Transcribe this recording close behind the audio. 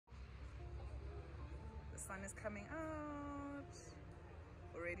sun is coming out.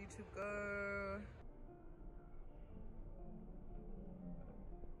 We're ready to go.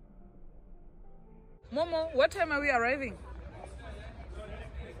 Momo, what time are we arriving?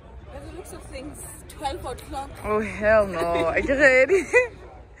 By the looks of things, 12 o'clock. Oh hell no, are you ready?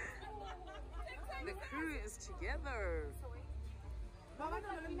 The crew is together.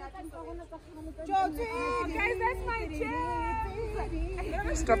 Guys, that's my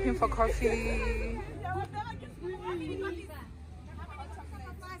chair. Stopping for coffee.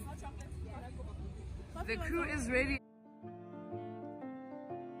 The crew is ready.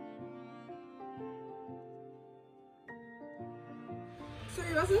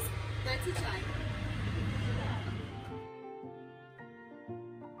 Sorry, was ist? That's a time.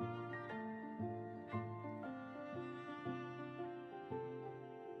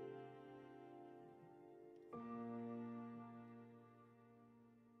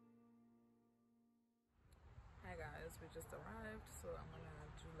 Hi guys, we just arrived, so I'm gonna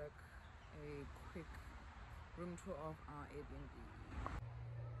do like a quick room tour of our Airbnb.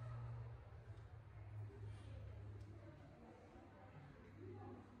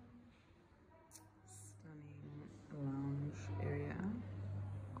 Stunning lounge area.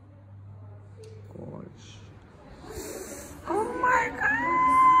 Gorge. Oh my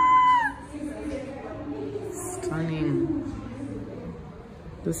god! Stunning.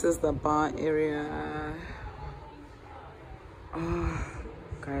 This is the bar area. Oh,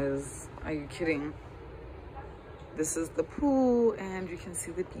 guys, are you kidding? This is the pool and you can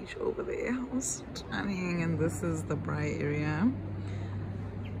see the beach over there. How stunning. And this is the braai area.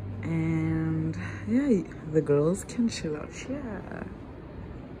 And yeah, the girls can chill out here.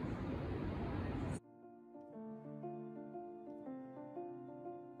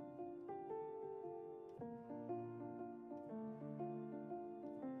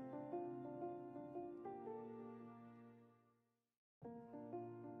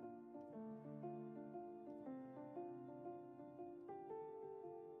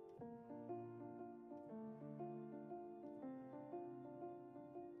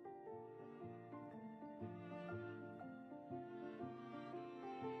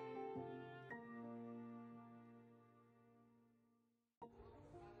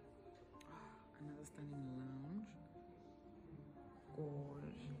 Another stunning lounge.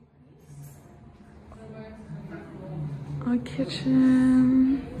 Gorge. Our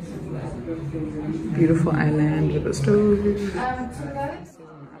kitchen. Beautiful island with a stove.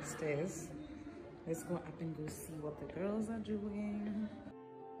 Upstairs. Let's go up and go see what the girls are doing.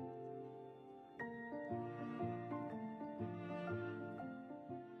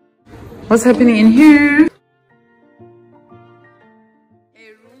 What's happening in here?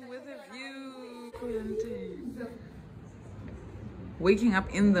 Waking up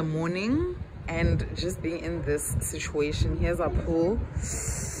in the morning and just being in this situation. Here's our pool.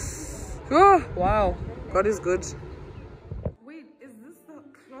 Oh wow, God is good. Wait, is this the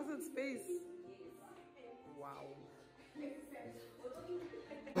closet space? Wow.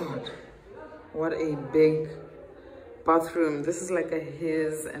 God, what a big bathroom. This is like a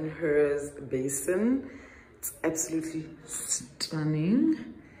his and hers basin. It's absolutely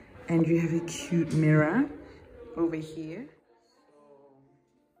stunning. And you have a cute mirror over here.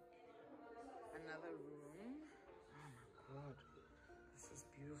 Another room. Oh my god, this is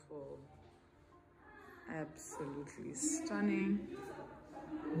beautiful. Absolutely stunning.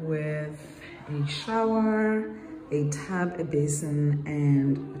 With a shower, a tub, a basin,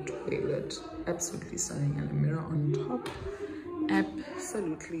 and a toilet. Absolutely stunning. And a mirror on top.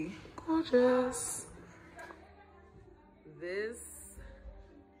 Absolutely gorgeous. This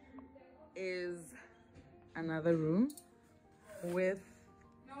is another room with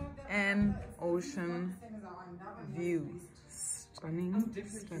an ocean view. Stunning,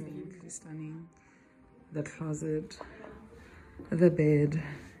 stunningly stunning. The closet, the bed,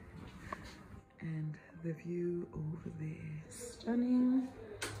 and the view over there. Stunning,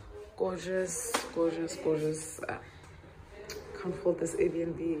 gorgeous, gorgeous, gorgeous. Can't fault this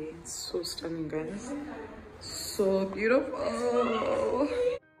Airbnb. It's so stunning, guys. So beautiful.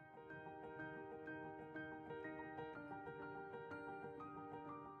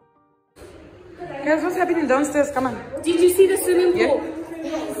 Guys, what's happening downstairs? Come on. Did you see the swimming pool?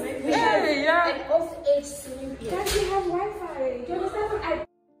 Yeah, yeah. An off-age swimming pool. Does he have Wi-Fi? Do you understand what I...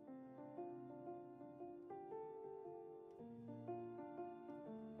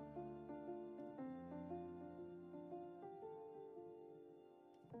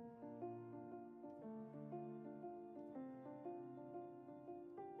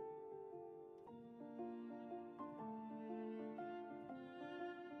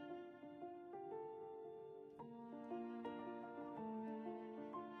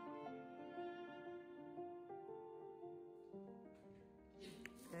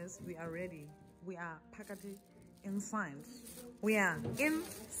 guys, we are ready. We are pakati inside. We are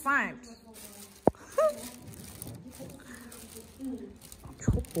inside.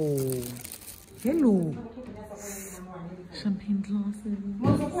 Oh, hello. Champagne glasses.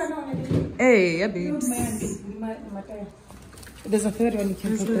 Hey, yeah, babes. There's a third one you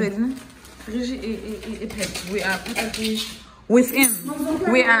can put there. We are pakati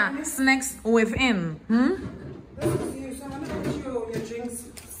within. We are snacks within. Your drinks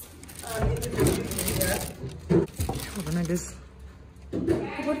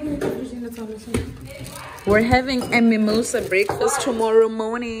in the We're having a mimosa breakfast tomorrow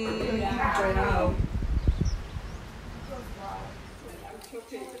morning.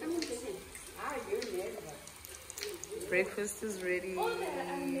 Breakfast is ready. Love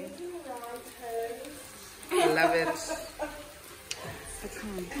it.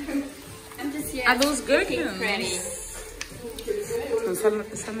 I'm just here. Are those gherkins? Ready.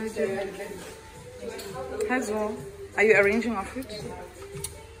 Hazel, are you arranging our fruit?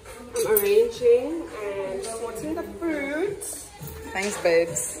 I'm arranging and sorting the fruit. Thanks,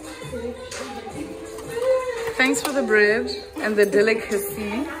 babes. Thanks for the bread and the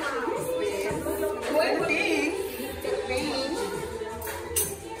delicacy.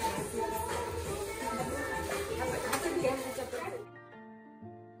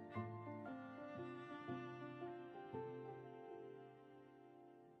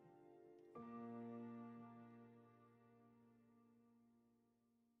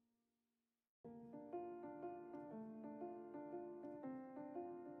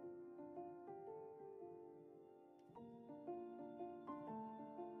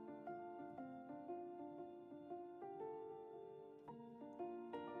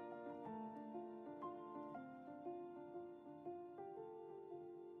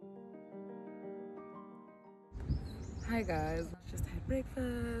 Hi guys, just had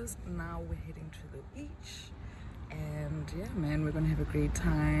breakfast. Now we're heading to the beach, and yeah man, we're gonna have a great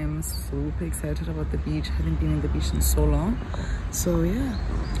time. Super excited about the beach. Haven't been in the beach in so long. So yeah,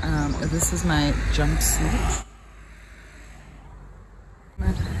 this is my jumpsuit.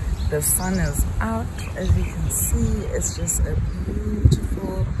 The sun is out, as you can see. It's just a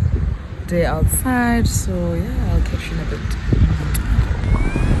beautiful day outside. So yeah, I'll catch you in a bit.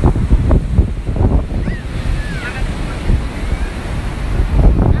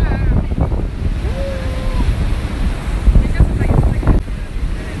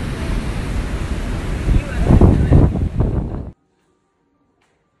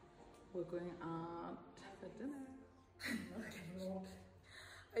 We're going out for dinner.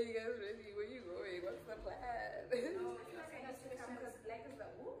 Are you guys ready? Where are you going? What's the plan?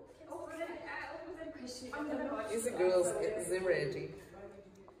 Easy girls, is it ready?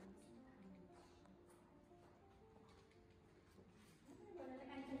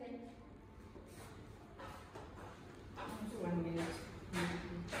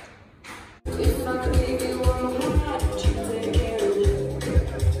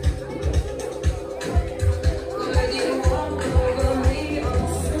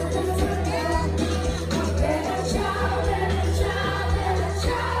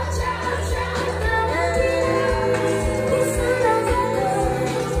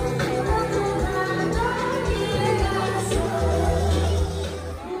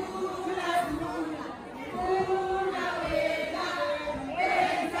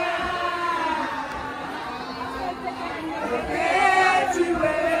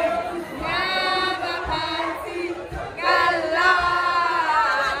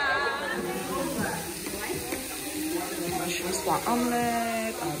 Our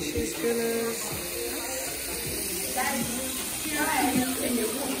omelette, our cheese grillers.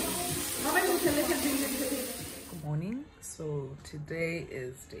 Good morning. So today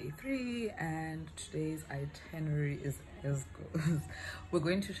is day 3 and today's itinerary is as goes. We're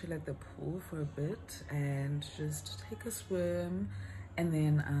going to chill at the pool for a bit and just take a swim, and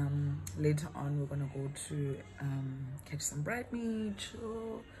then later on we're gonna go to catch some bright meat,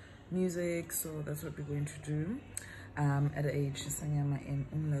 chill, music. So that's what we're going to do. At age Sanyama in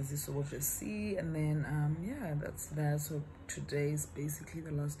Umlazi, so we'll just see, and then yeah, that's that. So today's basically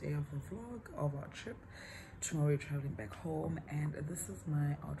the last day of the vlog of our trip. Tomorrow we're traveling back home, and this is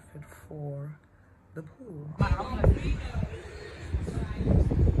my outfit for the pool.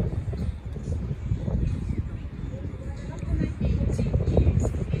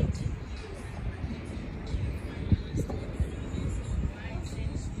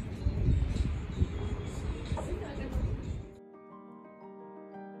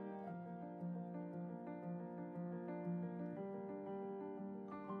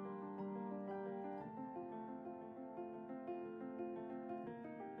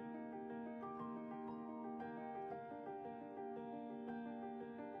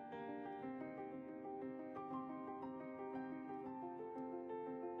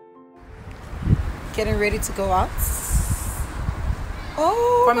 Getting ready to go out.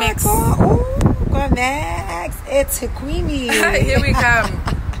 Oh Comex. my god. Oh, Comex. It's a queenie. Here we come.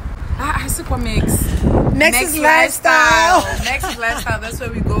 I see Comex. Next lifestyle. Next lifestyle. That's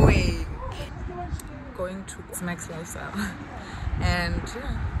where we're going. Going to Next Lifestyle. And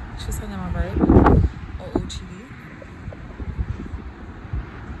yeah, she's on my vibe. OOTD.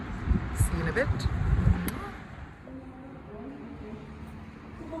 See you in a bit.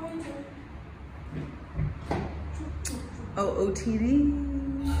 OOTD.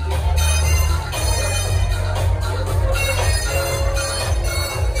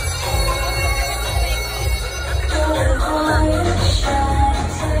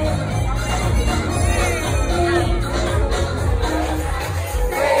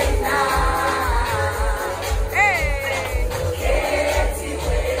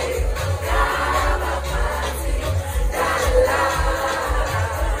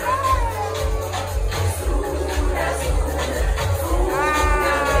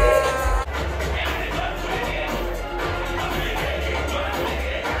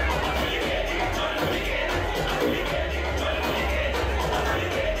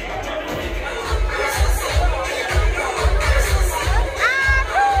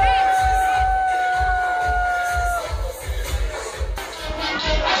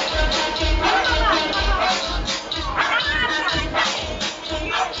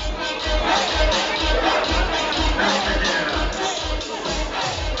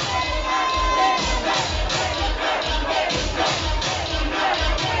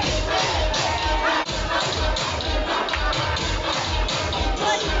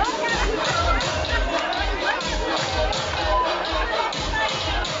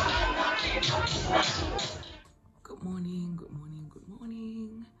 Good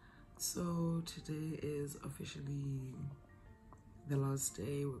morning. So today is officially the last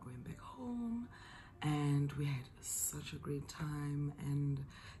day. We're going back home and we had such a great time. And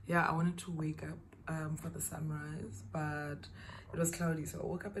yeah, I wanted to wake up for the sunrise, but it was cloudy, so I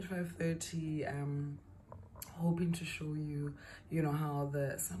woke up at 5:30, hoping to show you, you know, how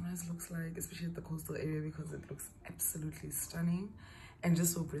the sunrise looks like, especially at the coastal area, because it looks absolutely stunning and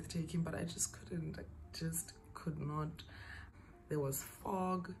just so breathtaking. But I just couldn't, could not. There was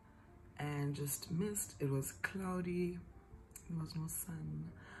fog and just mist. It was cloudy. There was no sun.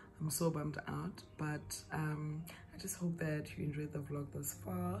 I'm so bummed out, but I just hope that you enjoyed the vlog thus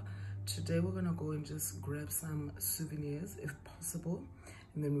far. Today we're gonna go and just grab some souvenirs if possible,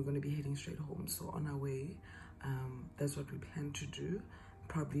 and then we're gonna be heading straight home. So on our way, that's what we plan to do.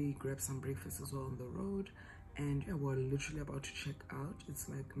 Probably grab some breakfast as well on the road. And yeah, we're literally about to check out. It's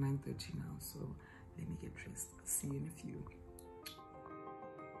like 9:30 now, so let me get dressed. See you in a few.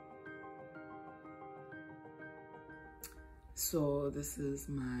 So this is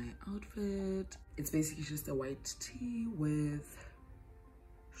my outfit. It's basically just a white tee with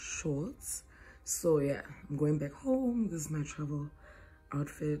shorts. So yeah, I'm going back home. This is my travel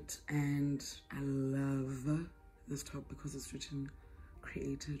outfit, and I love this top because it's written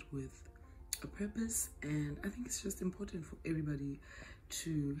created with a purpose. And I think it's just important for everybody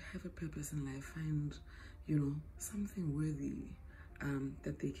to have a purpose in life, find, you know, something worthy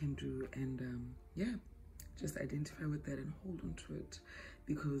that they can do, and yeah, just identify with that and hold on to it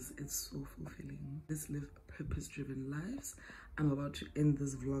because it's so fulfilling. Let's live purpose-driven lives. I'm about to end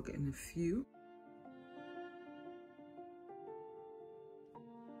this vlog in a few.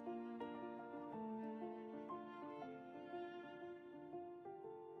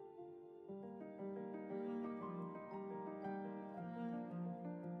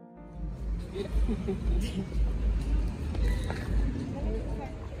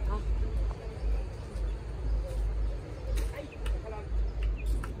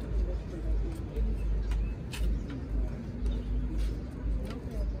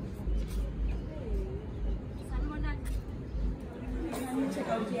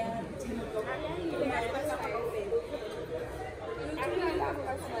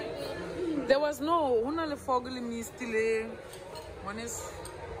 There was no honestly foggy mist. One is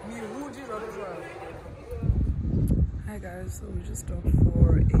me hoodie. Hi guys, so we just stopped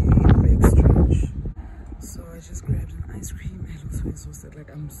for a leg stretch. So I just grabbed an ice cream. I look so exhausted, like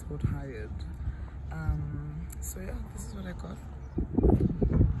I'm so tired. So yeah, this is what I got.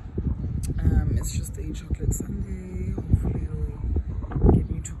 It's just a chocolate sundae. Hopefully it'll get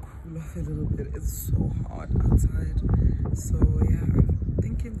me to cool off a little bit. It's so hot outside. So yeah, I'm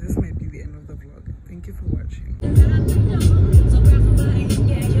thinking this might be the end of the vlog. Thank you for watching.